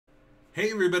Hey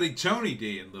everybody, Tony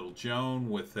D and Little Joan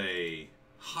with a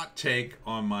hot take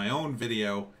on my own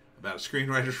video about a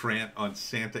screenwriter's rant on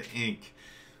Santa Inc.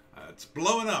 It's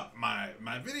blowing up. My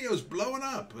video's blowing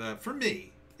up for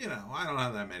me. You know, I don't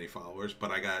have that many followers,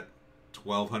 but I got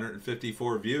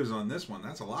 1,254 views on this one.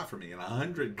 That's a lot for me, and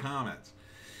 100 comments.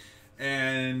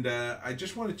 And I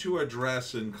just wanted to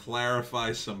address and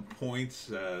clarify some points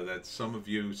that some of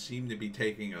you seem to be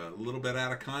taking a little bit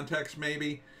out of context,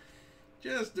 maybe.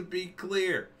 Just to be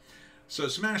clear. So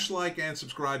smash like and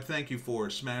subscribe. Thank you for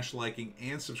smash liking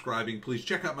and subscribing. Please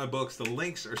check out my books. The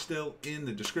links are still in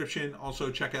the description.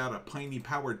 Also check out a Piney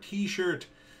Power t-shirt.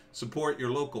 Support your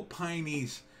local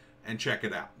Pineys and check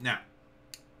it out. Now,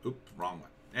 oops, wrong one.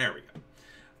 There we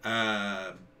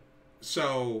go.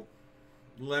 So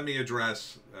let me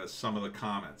address some of the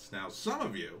comments. Now, some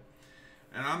of you,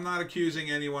 and I'm not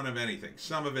accusing anyone of anything.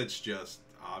 Some of it's just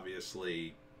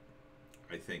obviously,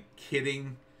 I think,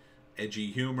 kidding, edgy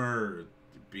humor,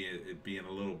 being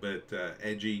a little bit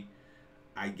edgy.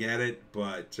 I get it,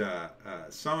 but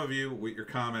some of you, with your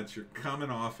comments, you're coming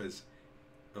off as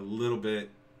a little bit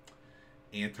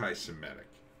anti-Semitic.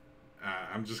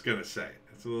 I'm just going to say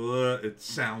it. It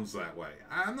sounds that way.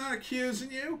 I'm not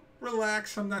accusing you.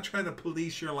 Relax. I'm not trying to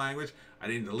police your language. I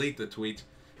didn't delete the tweets.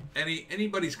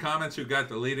 Anybody's comments who got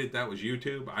deleted, that was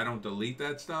YouTube. I don't delete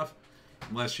that stuff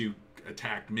unless you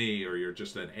attacked me or you're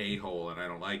just an a-hole and I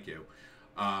don't like you.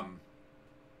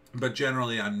 But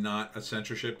generally I'm not a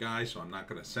censorship guy, so I'm not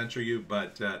going to censor you.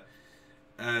 But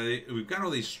we've got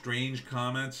all these strange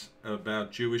comments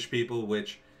about Jewish people,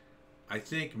 which I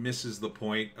think misses the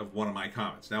point of one of my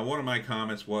comments. Now, one of my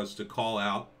comments was to call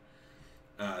out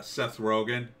Seth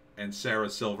Rogen and Sarah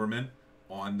Silverman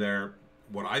on their,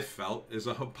 what I felt is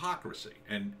a hypocrisy.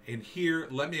 And here,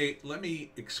 let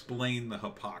me explain the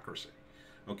hypocrisy.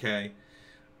 Okay,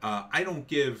 I don't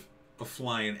give a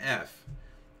flying F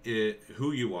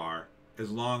who you are,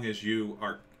 as long as you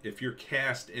are, if you're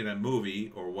cast in a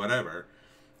movie or whatever,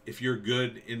 if you're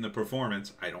good in the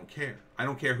performance, I don't care. I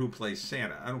don't care who plays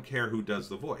Santa. I don't care who does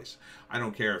the voice. I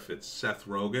don't care if it's Seth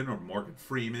Rogen or Morgan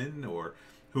Freeman or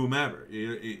whomever.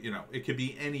 You know, it could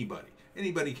be anybody.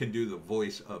 Anybody can do the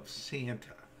voice of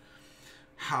Santa.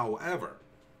 However,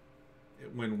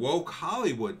 when woke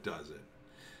Hollywood does it,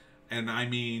 and I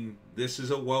mean, this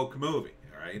is a woke movie,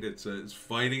 all right? It's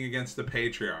fighting against the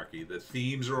patriarchy. The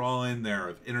themes are all in there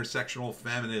of intersectional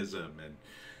feminism and,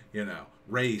 you know,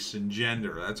 race and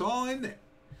gender. That's all in there.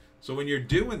 So when you're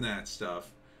doing that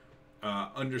stuff,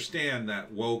 understand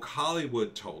that woke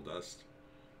Hollywood told us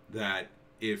that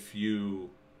if you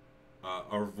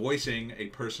are voicing a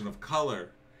person of color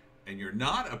and you're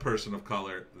not a person of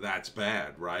color, that's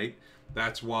bad, right?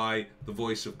 That's why the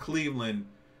voice of Cleveland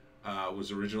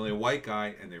was originally a white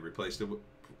guy, and they replaced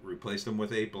him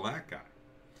with a black guy.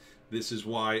 This is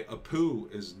why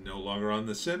Apu is no longer on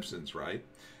The Simpsons, right?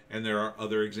 And there are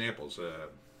other examples.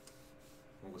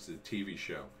 What was the TV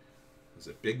show? Was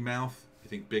it Big Mouth? I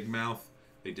think Big Mouth.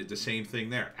 They did the same thing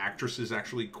there. Actresses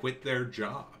actually quit their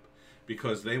job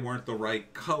because they weren't the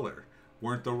right color,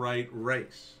 weren't the right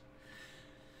race.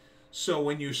 So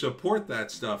when you support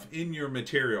that stuff in your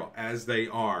material, as they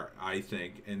are, I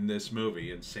think, in this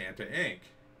movie, in Santa Inc.,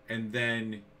 and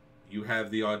then you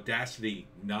have the audacity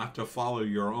not to follow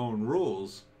your own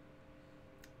rules,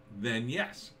 then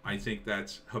yes, I think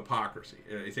that's hypocrisy.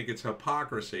 I think it's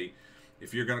hypocrisy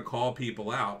if you're going to call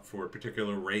people out for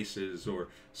particular races or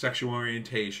sexual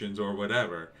orientations or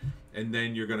whatever, and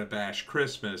then you're going to bash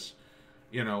Christmas.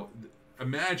 You know,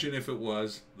 imagine if it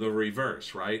was the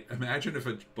reverse, right? Imagine if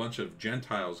a bunch of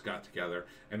Gentiles got together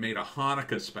and made a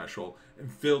Hanukkah special and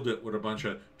filled it with a bunch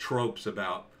of tropes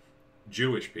about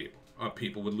Jewish people.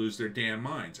 People would lose their damn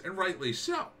minds, and rightly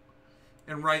so.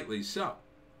 And rightly so.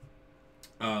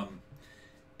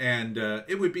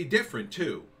 It would be different,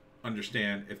 too,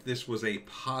 understand, if this was a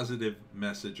positive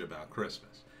message about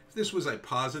Christmas. If this was a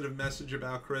positive message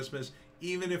about Christmas,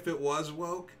 even if it was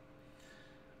woke,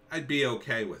 I'd be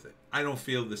okay with it. I don't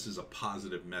feel this is a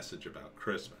positive message about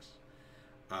Christmas.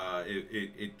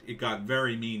 It got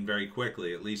very mean very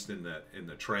quickly, at least in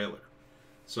the trailer.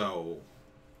 So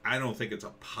I don't think it's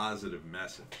a positive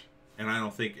message, and I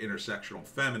don't think intersectional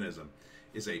feminism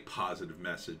is a positive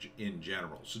message in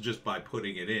general. So just by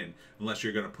putting it in, unless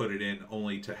you're going to put it in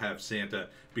only to have Santa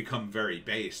become very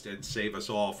based and save us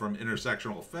all from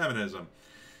intersectional feminism,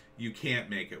 you can't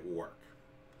make it work.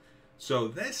 So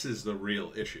this is the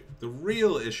real issue. The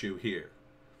real issue here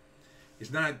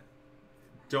is not,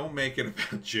 don't make it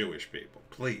about Jewish people,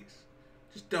 please.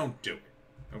 Just don't do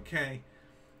it, okay?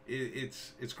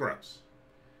 It's gross.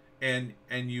 And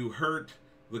you hurt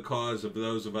the cause of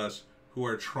those of us who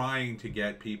are trying to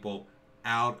get people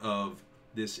out of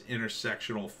this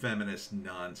intersectional feminist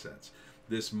nonsense,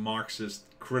 this Marxist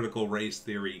critical race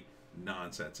theory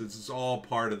nonsense. This is all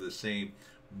part of the same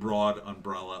broad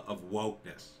umbrella of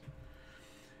wokeness.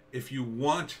 If you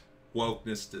want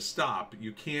wokeness to stop,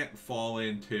 you can't fall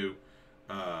into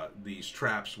these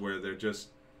traps where they're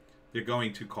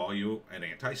going to call you an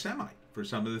anti-Semite for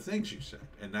some of the things you said,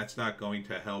 and that's not going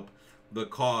to help the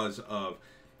cause of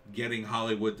getting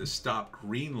Hollywood to stop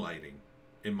greenlighting,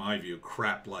 in my view,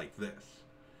 crap like this.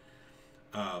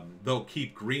 They'll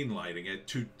keep greenlighting it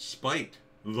to spite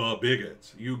the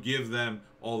bigots. You give them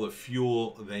all the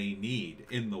fuel they need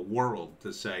in the world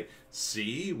to say,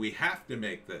 see, we have to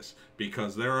make this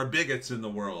because there are bigots in the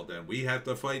world and we have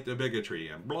to fight the bigotry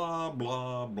and blah,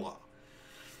 blah, blah.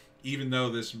 Even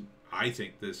though I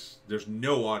think there's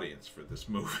no audience for this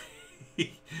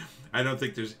movie. I don't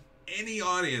think there's any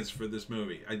audience for this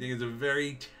movie. I think it's a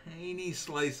very tiny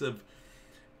slice of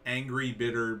angry,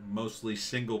 bitter, mostly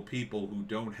single people who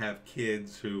don't have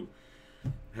kids, who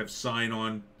have signed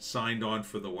on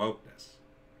for the wokeness.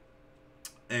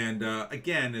 And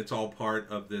again, it's all part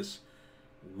of this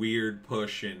weird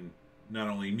push in not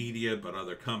only media but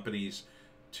other companies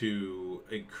to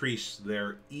increase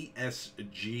their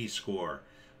ESG score,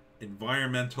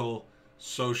 environmental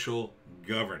social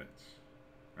governance,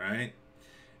 right?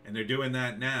 And they're doing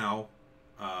that now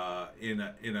in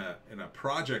a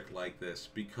project like this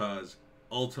because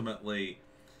ultimately,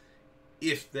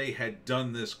 if they had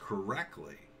done this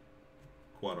correctly,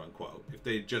 quote unquote, if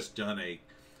they had just done a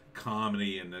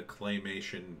comedy and a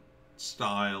claymation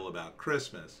style about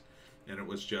Christmas, and it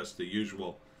was just the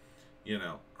usual,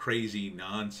 crazy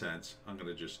nonsense. I'm going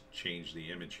to just change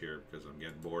the image here because I'm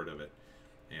getting bored of it.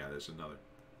 Yeah, there's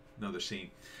another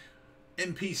scene.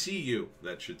 NPCU,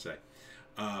 that should say.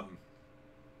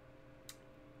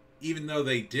 Even though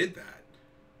they did that,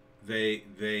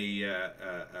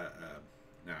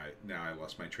 now I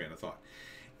lost my train of thought.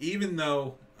 Even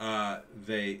though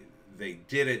they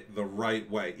did it the right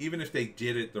way, even if they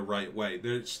did it the right way,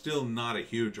 there's still not a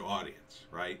huge audience,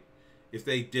 right? If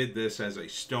they did this as a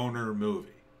stoner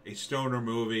movie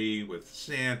with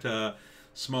Santa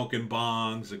smoking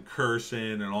bongs and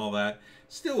cursing and all that,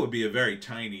 still would be a very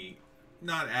tiny,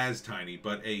 not as tiny,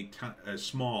 but a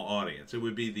small audience. It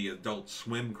would be the Adult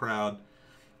Swim crowd.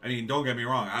 I mean, don't get me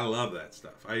wrong, I love that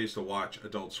stuff. I used to watch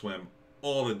Adult Swim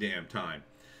all the damn time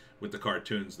with the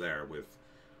cartoons there, with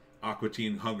Aqua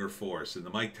Teen Hunger Force and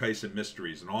the Mike Tyson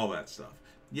Mysteries and all that stuff.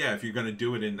 Yeah, if you're going to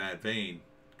do it in that vein,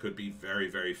 it could be very,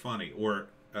 very funny. Or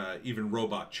even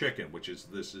Robot Chicken, which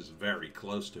this is very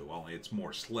close to, only it's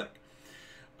more slick.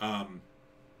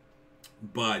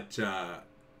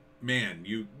 Man,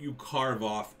 you carve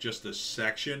off just a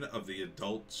section of the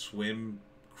Adult Swim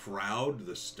crowd,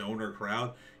 the stoner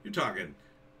crowd. You're talking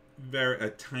a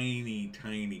tiny.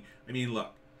 I mean,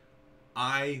 look,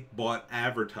 I bought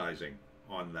advertising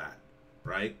on that,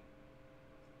 right?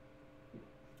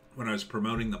 When I was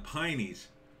promoting the Pineys,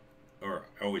 or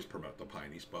I always promote the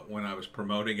Pineys, but when I was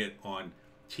promoting it on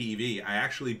TV, I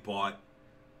actually bought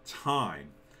time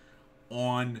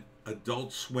on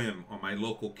Adult Swim on my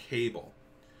local cable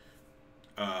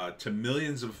to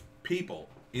millions of people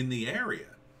in the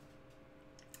area.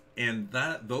 And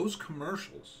those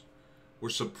commercials were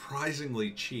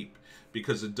surprisingly cheap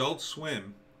because Adult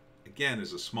Swim, again,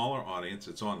 is a smaller audience.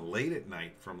 It's on late at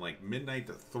night from like midnight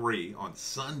to 3 on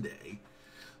Sunday.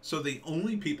 So the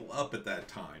only people up at that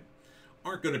time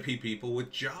aren't going to be people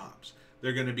with jobs.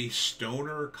 They're going to be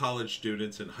stoner college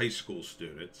students and high school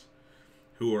students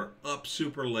who are up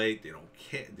super late. They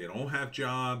don't have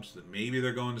jobs. Maybe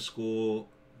they're going to school.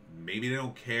 Maybe they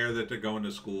don't care that they're going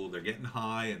to school. They're getting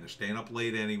high and they're staying up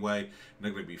late anyway. And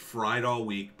they're going to be fried all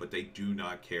week, but they do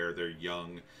not care. They're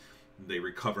young. They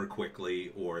recover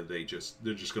quickly, or they're just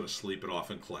going to sleep it off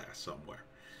in class somewhere.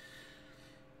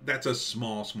 That's a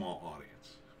small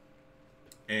audience.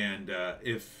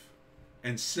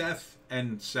 And Seth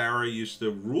and Sarah used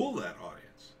to rule that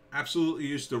audience. Absolutely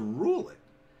used to rule it.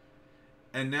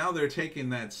 And now they're taking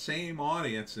that same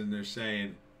audience and they're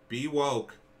saying, be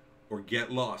woke or get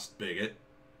lost, bigot.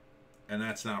 And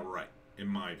that's not right, in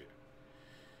my view.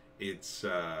 It's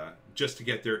just to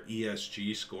get their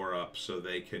ESG score up so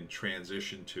they can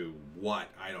transition to what?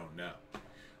 I don't know.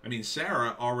 I mean,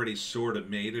 Sarah already sort of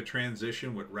made a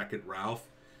transition with Wreck-It Ralph,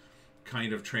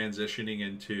 kind of transitioning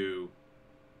into,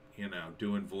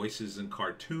 doing voices in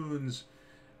cartoons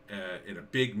in a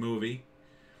big movie.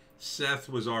 Seth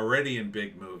was already in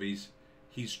big movies.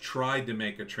 He's tried to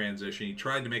make a transition. He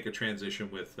tried to make a transition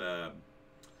with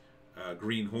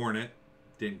Green Hornet.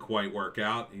 Didn't quite work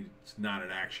out. He's not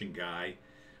an action guy.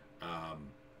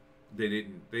 They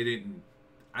didn't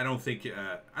I don't think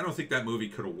that movie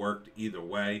could have worked either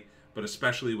way. But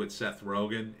especially with Seth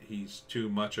Rogen, he's too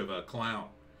much of a clown.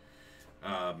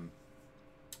 Um,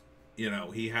 you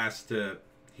know, he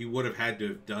would have had to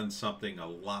have done something a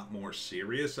lot more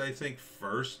serious, I think,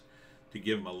 first to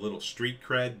give him a little street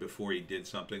cred before he did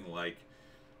something like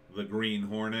The Green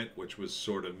Hornet, which was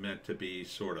sort of meant to be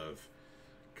sort of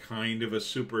kind of a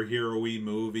superhero-y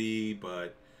movie,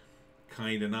 but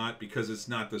kind of not, because it's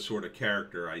not the sort of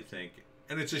character, I think.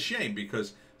 And it's a shame,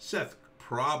 because Seth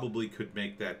probably could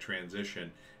make that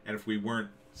transition, and if we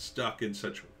weren't stuck in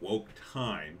such woke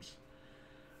times,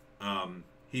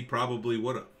 he probably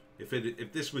would have.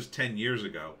 If this was 10 years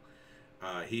ago,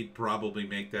 he'd probably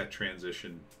make that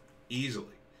transition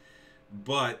easily.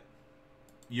 But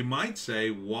you might say,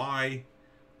 why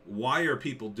are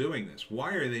people doing this?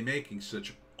 Why are they making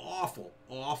such awful,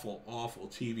 awful, awful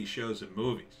TV shows and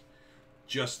movies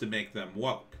just to make them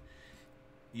woke?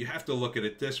 You have to look at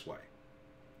it this way.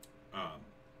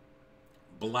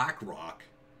 BlackRock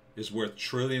is worth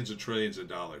trillions and trillions of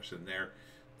dollars, and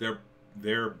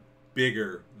they're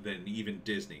bigger than even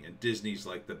Disney, and Disney's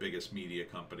like the biggest media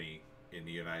company in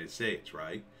the United States,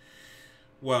 right?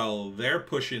 Well, they're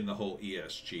pushing the whole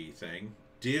ESG thing.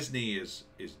 Disney is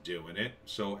doing it,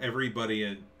 so everybody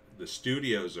in the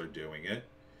studios are doing it.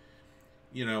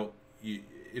 You know,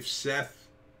 if Seth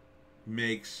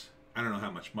makes, I don't know how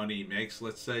much money he makes,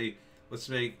 let's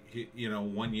make, you know,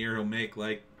 1 year he'll make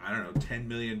like, I don't know, $10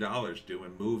 million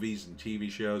doing movies and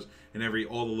TV shows and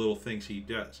all the little things he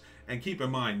does. And keep in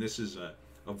mind, this is a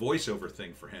voiceover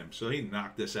thing for him, so he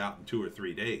knocked this out in 2 or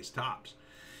 3 days tops.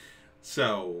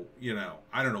 So, you know,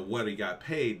 I don't know what he got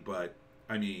paid, but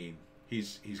I mean,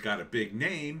 he's got a big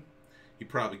name. He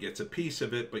probably gets a piece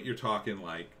of it, but you're talking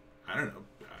like, I don't know,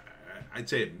 I'd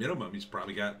say at minimum he's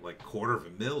probably got like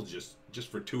 $250,000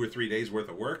 just for 2 or 3 days worth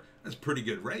of work. That's a pretty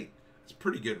good rate. It's a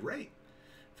pretty good rate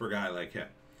for a guy like him.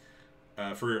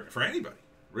 For anybody,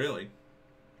 really.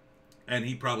 And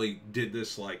he probably did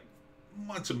this like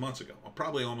months and months ago,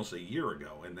 probably almost a year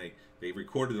ago, and they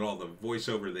recorded all the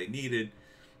voiceover they needed,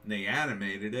 and they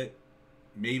animated it.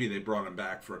 Maybe they brought him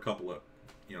back for a couple of,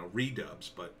 you know,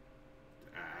 redubs, but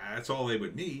that's all they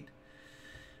would need.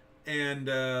 And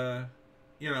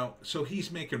you know, so he's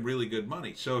making really good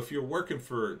money. So if you're working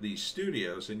for these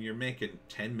studios and you're making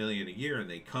 $10 million a year, and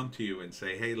they come to you and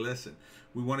say, hey, listen,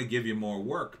 we want to give you more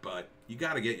work, but you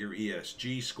got to get your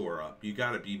ESG score up. You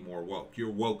got to be more woke. Your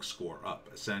woke score up,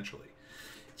 essentially.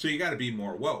 So you got to be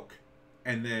more woke.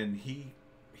 And then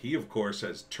he of course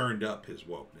has turned up his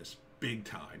wokeness big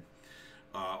time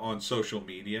on social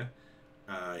media.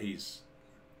 I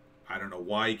don't know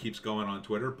why he keeps going on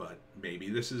Twitter, but maybe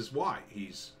this is why.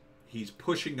 He's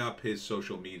pushing up his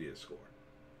social media score.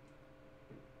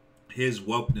 His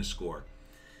wokeness score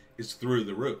is through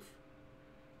the roof.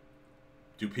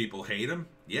 Do people hate him?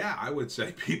 Yeah, I would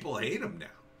say people hate him now.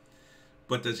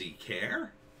 But does he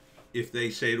care? If they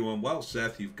say to him, well,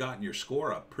 Seth, you've gotten your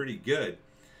score up pretty good,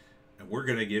 and we're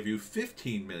going to give you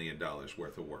 $15 million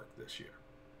worth of work this year.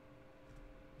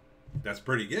 That's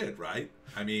pretty good, right?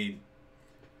 I mean,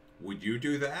 would you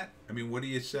do that? I mean, what do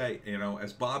you say? You know,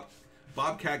 as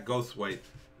Bobcat Goldthwait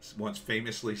once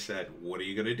famously said, what are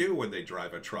you going to do when they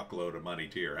drive a truckload of money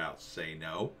to your house? Say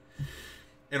no.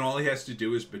 And all he has to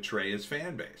do is betray his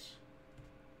fan base.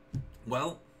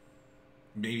 Well,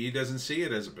 maybe he doesn't see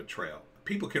it as a betrayal.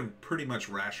 People can pretty much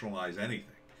rationalize anything.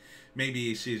 Maybe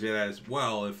he sees it as,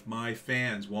 well, if my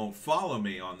fans won't follow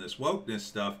me on this wokeness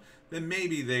stuff, then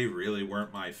maybe they really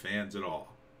weren't my fans at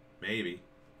all. Maybe.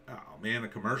 Oh man, a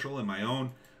commercial in my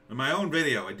own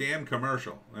video, a damn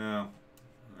commercial. Well,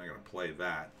 I'm not gonna play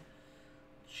that.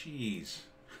 Jeez.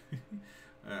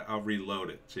 I'll reload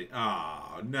it. See,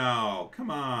 oh no,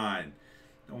 come on.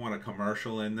 Don't want a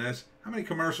commercial in this. How many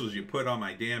commercials you put on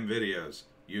my damn videos,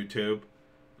 YouTube?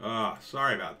 Oh,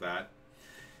 sorry about that.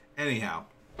 Anyhow,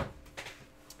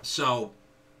 so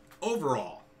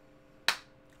overall,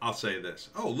 I'll say this.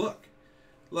 Oh, look.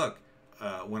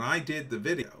 When I did the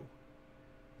video,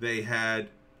 they had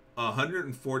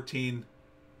 114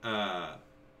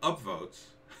 upvotes.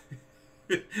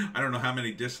 I don't know how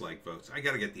many dislike votes. I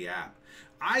got to get the app.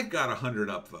 I've got 100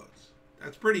 upvotes.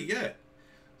 That's pretty good.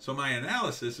 So my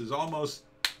analysis is almost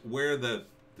where the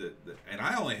and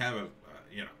I only have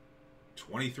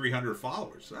 2,300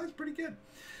 followers. So that's pretty good.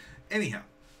 Anyhow,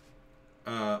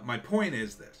 my point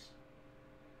is this.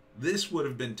 This would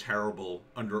have been terrible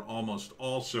under almost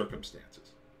all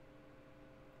circumstances.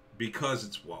 Because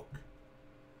it's woke.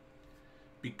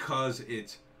 Because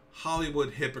it's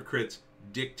Hollywood hypocrites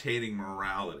dictating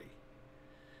morality.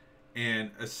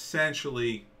 And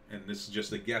essentially, and this is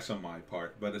just a guess on my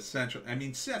part, but essentially, I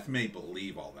mean, Seth may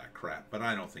believe all that crap, but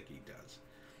I don't think he does.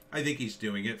 I think he's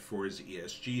doing it for his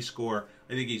ESG score.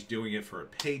 I think he's doing it for a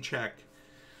paycheck.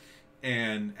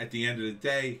 And at the end of the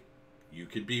day, you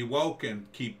could be woke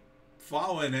and keep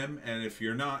following him, and if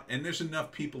you're not, and there's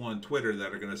enough people on Twitter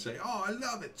that are going to say, "Oh, I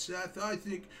love it, Seth. I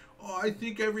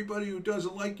think everybody who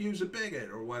doesn't like you is a bigot,"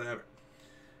 or whatever.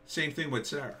 Same thing with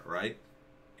Sarah, right?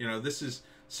 You know, this is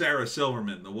Sarah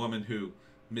Silverman, the woman who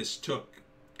mistook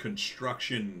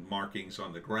construction markings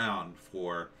on the ground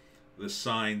for the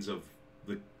signs of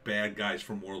the bad guys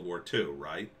from World War II,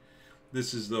 right?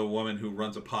 This is the woman who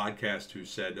runs a podcast who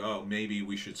said, "Oh, maybe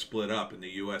we should split up in the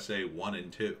USA 1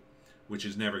 and 2," which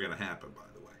is never going to happen, by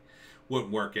the way.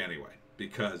 Wouldn't work anyway,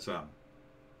 because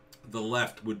the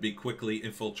left would be quickly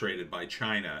infiltrated by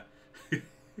China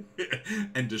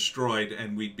and destroyed,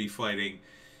 and we'd be fighting,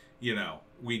 you know,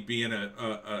 we'd be in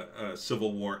a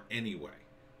civil war anyway.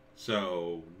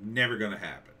 So, never going to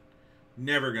happen.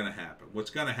 Never going to happen. What's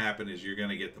going to happen is you're going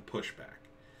to get the pushback.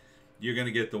 You're going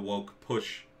to get the woke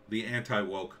push, the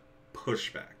anti-woke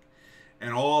pushback.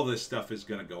 And all this stuff is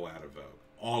going to go out of vogue.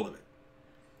 All of it.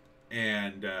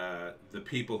 And the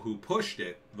people who pushed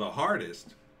it the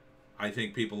hardest, I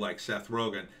think people like Seth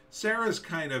Rogen. Sarah's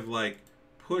kind of like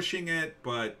pushing it,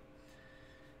 but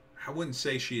I wouldn't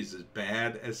say she's as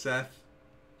bad as Seth.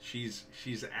 She's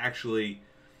actually,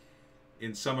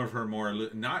 in some of her more,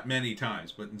 not many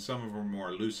times, but in some of her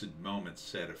more lucid moments,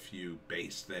 said a few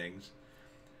base things.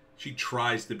 She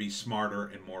tries to be smarter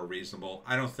and more reasonable.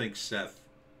 I don't think Seth,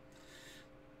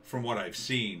 from what I've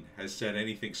seen, has said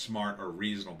anything smart or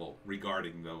reasonable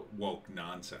regarding the woke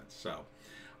nonsense. So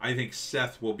I think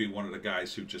Seth will be one of the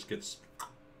guys who just gets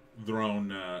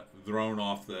thrown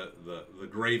off the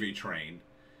gravy train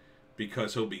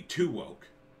because he'll be too woke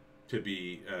to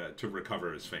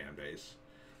recover his fan base.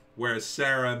 Whereas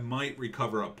Sarah might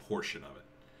recover a portion of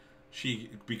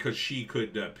it. Because she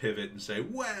could pivot and say,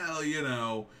 well, you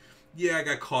know, yeah, I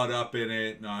got caught up in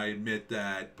it, and I admit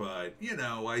that, but, you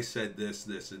know, I said this,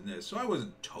 this, and this, so I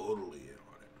wasn't totally in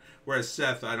on it. Whereas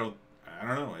Seth, I don't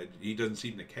know, he doesn't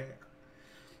seem to care.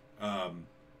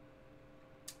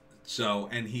 So,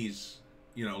 and he's,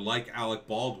 you know, like Alec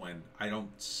Baldwin, I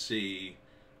don't see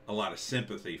a lot of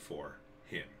sympathy for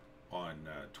him on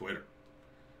Twitter.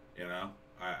 You know,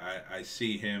 I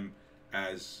see him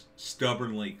as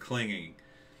stubbornly clinging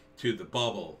to the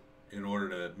bubble in order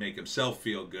to make himself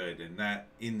feel good, and that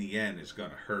in the end is going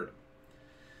to hurt him.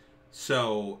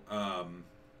 So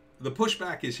the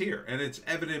pushback is here, and it's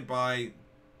evident by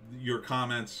your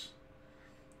comments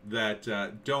that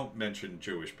don't mention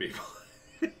Jewish people.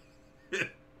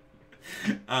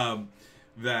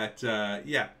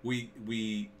 Yeah,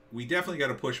 we definitely got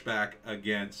to push back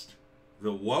against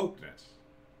the wokeness,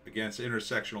 against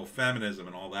intersectional feminism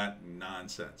and all that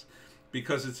nonsense,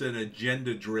 because it's an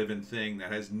agenda-driven thing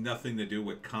that has nothing to do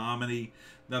with comedy,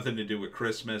 nothing to do with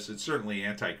Christmas. It's certainly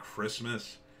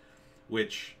anti-Christmas,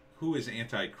 which, who is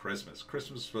anti-Christmas?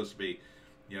 Christmas is supposed to be,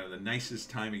 you know, the nicest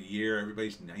time of year.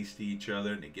 Everybody's nice to each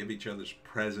other, and they give each other's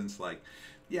presents. Like,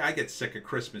 yeah, I get sick of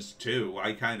Christmas, too.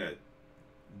 I kind of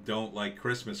don't like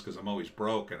Christmas because I'm always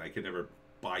broke, and I can never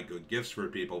buy good gifts for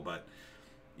people, but,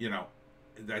 you know,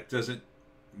 that doesn't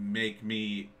make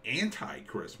me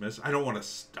anti-Christmas. I don't want to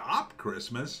stop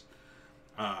Christmas.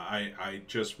 I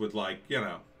just would like, you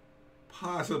know,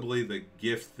 possibly the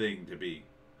gift thing to be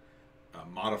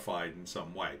modified in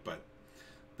some way, but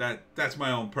that's my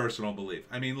own personal belief.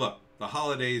 I mean, look, the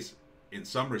holidays in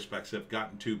some respects have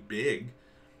gotten too big.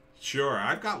 Sure,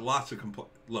 I've got lots of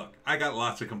I got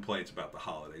lots of complaints about the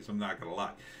holidays, I'm not gonna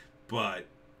lie, but,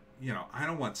 you know, I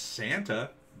don't want Santa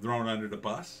thrown under the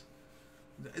bus.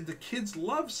 The kids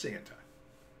love Santa,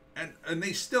 and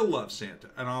they still love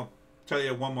Santa. And I'll tell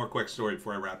you one more quick story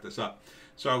before I wrap this up.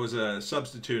 So I was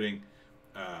substituting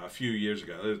a few years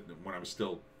ago when I was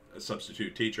still a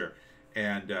substitute teacher,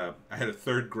 and I had a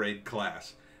 3rd grade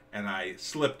class, and I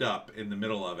slipped up in the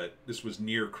middle of it. This was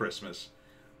near Christmas,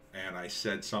 and I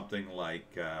said something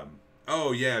like,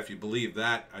 oh yeah, if you believe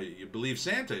that, you believe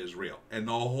Santa is real. And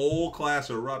the whole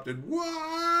class erupted,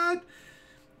 what?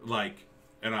 Like,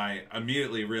 and I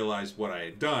immediately realized what I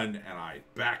had done, and I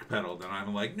backpedaled, and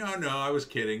I'm like, no, I was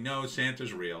kidding. No,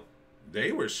 Santa's real.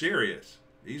 They were serious.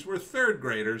 These were 3rd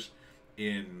graders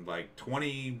in, like,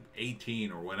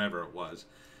 2018 or whenever it was,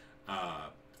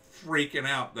 freaking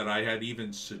out that I had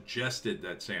even suggested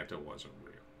that Santa wasn't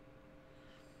real.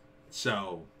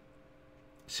 So,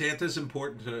 Santa's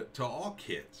important to all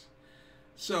kids.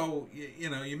 So, you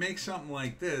know, you make something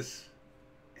like this,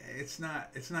 it's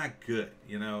not good.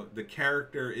 You know, the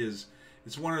character it's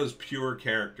one of those pure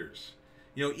characters.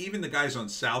 You know, even the guys on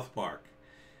South Park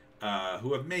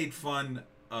who have made fun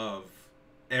of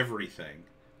everything,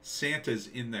 Santa's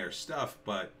in their stuff,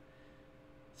 but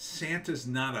Santa's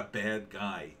not a bad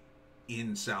guy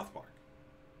in South Park.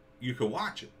 You can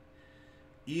watch it.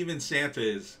 Even Santa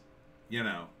is, you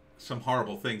know, some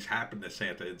horrible things happen to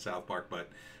Santa in South Park, but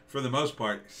for the most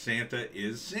part, Santa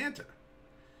is Santa.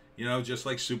 You know, just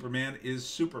like Superman is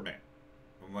Superman,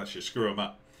 unless you screw him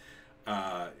up.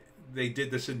 They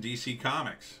did this in DC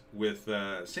Comics with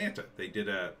Santa. They did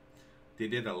a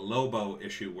Lobo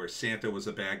issue where Santa was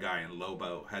a bad guy and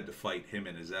Lobo had to fight him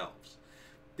and his elves.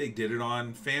 They did it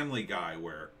on Family Guy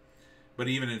but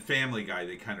even in Family Guy,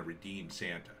 they kind of redeemed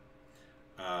Santa.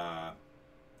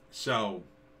 So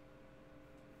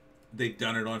they've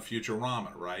done it on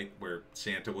Futurama, right? Where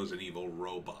Santa was an evil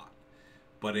robot.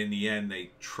 But in the end, they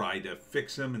tried to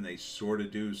fix him, and they sort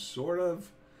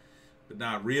of, but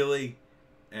not really.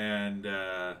 And,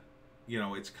 you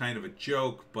know, it's kind of a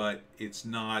joke, but it's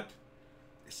not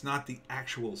the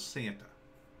actual Santa.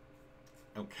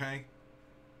 Okay?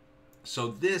 So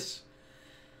this,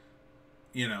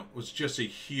 you know, was just a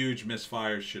huge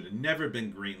misfire. Should have never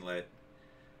been greenlit.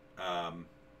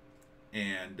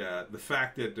 And the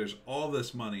fact that there's all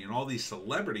this money and all these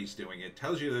celebrities doing it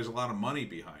tells you there's a lot of money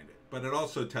behind it. But it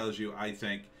also tells you, I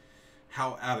think,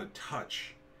 how out of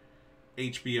touch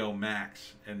HBO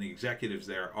Max and the executives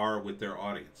there are with their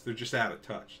audience. They're just out of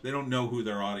touch. They don't know who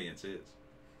their audience is.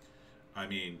 I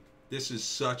mean, this is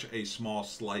such a small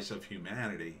slice of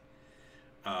humanity.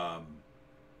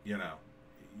 You know,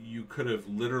 you could have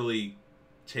literally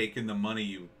taken the money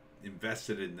you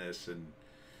invested in this and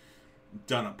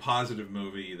done a positive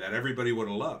movie that everybody would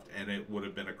have loved, and it would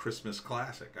have been a Christmas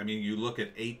classic. I mean, you look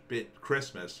at 8-Bit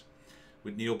Christmas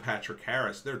with Neil Patrick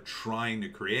Harris, they're trying to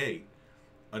create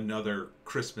another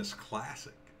Christmas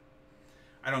classic.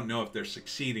 I don't know if they're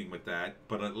succeeding with that,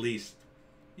 but at least,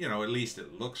 you know, at least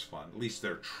it looks fun. At least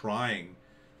they're trying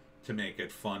to make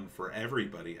it fun for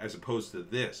everybody, as opposed to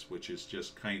this, which is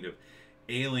just kind of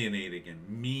alienating and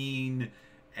mean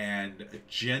and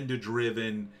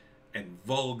agenda-driven and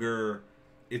vulgar.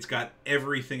 It's got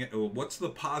everything. What's the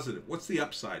positive? What's the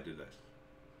upside to this?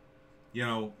 You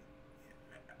know,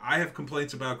 I have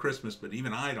complaints about Christmas, but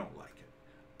even I don't like it.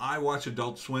 I watch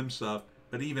Adult Swim stuff,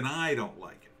 but even I don't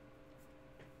like it.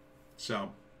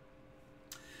 So,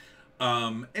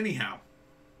 anyhow,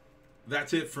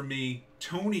 that's it for me.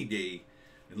 Tony D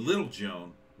and Little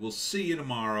Joan. We'll see you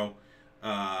tomorrow.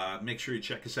 Make sure you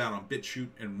check us out on Bitchute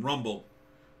and Rumble,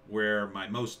 where my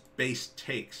most base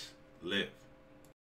takes live.